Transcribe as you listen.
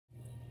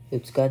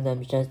It's guys,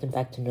 I'm Justin,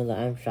 back to another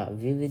item shop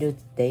review video.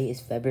 Today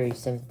is February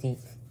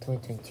 17th,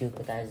 2022.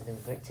 But guys, doing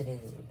great today,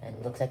 and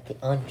it looks like the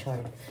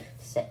Uncharted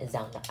set is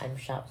out in the item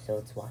shop. So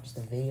let's watch the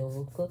video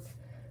real quick.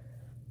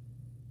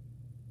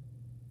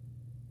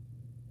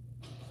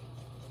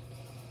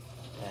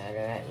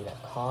 Alright, we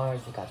got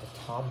cars. We got the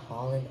Tom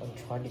Holland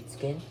Uncharted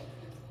skin.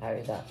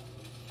 Alright, we got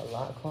a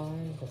lot of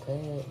cars.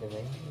 Okay, the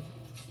Ranger.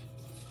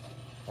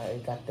 Alright,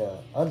 we got the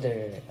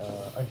other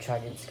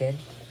Uncharted skin.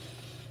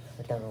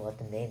 I don't know what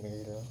the name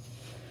is though.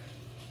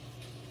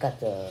 Got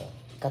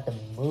the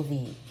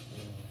movie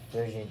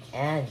version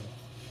and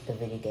the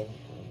video game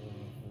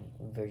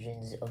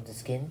versions of the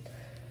skin.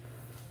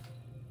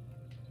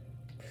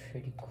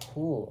 Pretty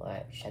cool.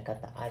 Alright, check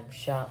out the item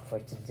shop for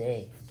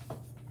today.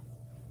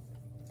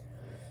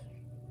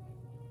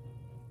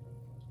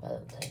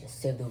 The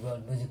Save the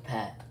World music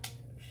pack,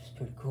 which is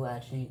pretty cool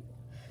actually.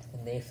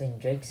 The Nathan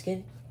Drake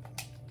skin.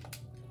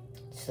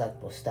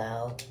 Selectable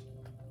style.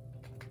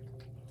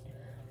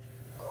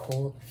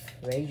 Colt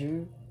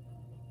Frazier,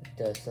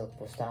 the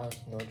selectable style,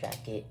 no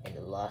jacket, and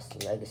the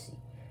Lost Legacy.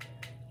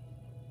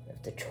 We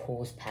have the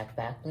Trolls pack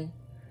backbling.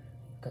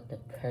 Got the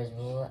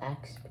Presmula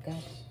axe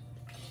pickaxe.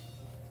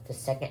 The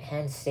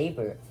second-hand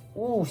saber.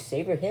 Ooh,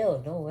 Saber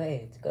Hill. No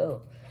way. Let's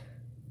go.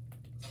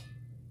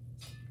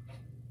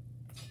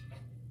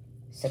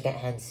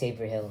 Second-hand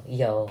Saber Hill.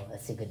 Yo,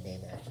 that's a good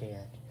name actually.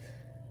 Yeah.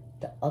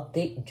 The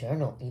update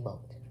journal emote.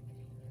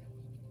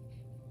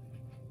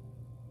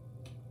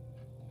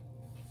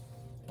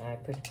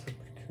 Alright, pretty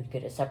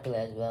good. It's separately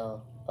as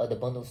well. The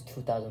bundle's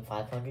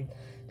 2,500.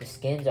 The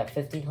skins are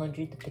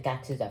 1,500. The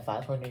pickaxes are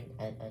 500,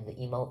 and the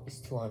emote is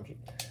 200.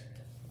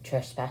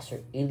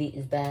 Trespasser Elite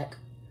is back.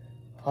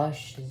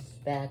 Hush is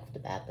back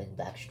with the backbling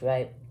black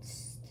stripe, the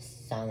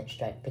silent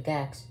stripe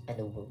pickaxe, and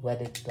the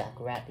weathered black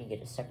wrap. You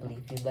get it separately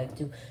if you'd like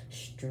to.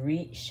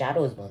 Street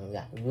Shadows bundle. We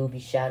got Ruby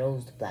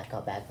Shadows, the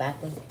blackout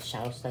backbling,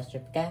 Shadow Slicer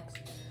pickaxe,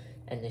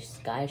 and the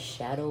Sky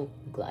Shadow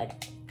glider.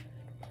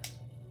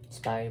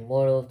 Spider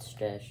Immortal,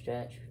 stretch,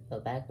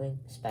 backbling,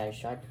 Spider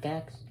Shard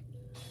pickaxe,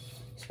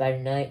 Spider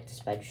Knight, the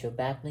Spider Shield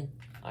backbling,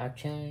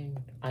 Archine,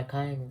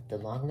 the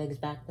long legs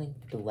backbling,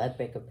 the Web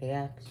Breaker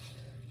pickaxe,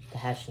 the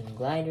Hashing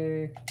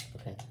glider,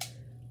 okay,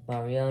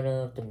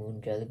 Mariana, the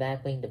Moon Jelly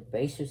backbling, the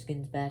Bracer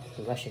skins back,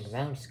 the Rushing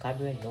Around,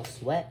 Skybrand, no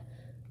sweat,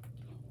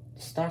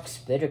 the Stark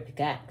Splitter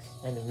pickaxe,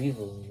 and the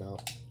Revo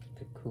emote,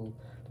 pretty cool.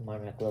 The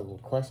Monarch Global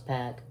Quest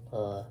pack,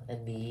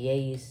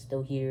 NBA is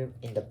still here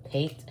in the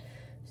paint.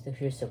 Still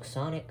here, Silk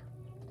Sonic.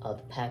 The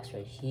packs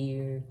right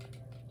here.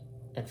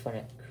 And for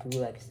that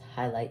crew, like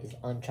highlight is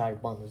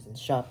Uncharted bundles in the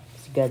shop.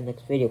 See you guys in the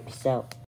next video. Peace out.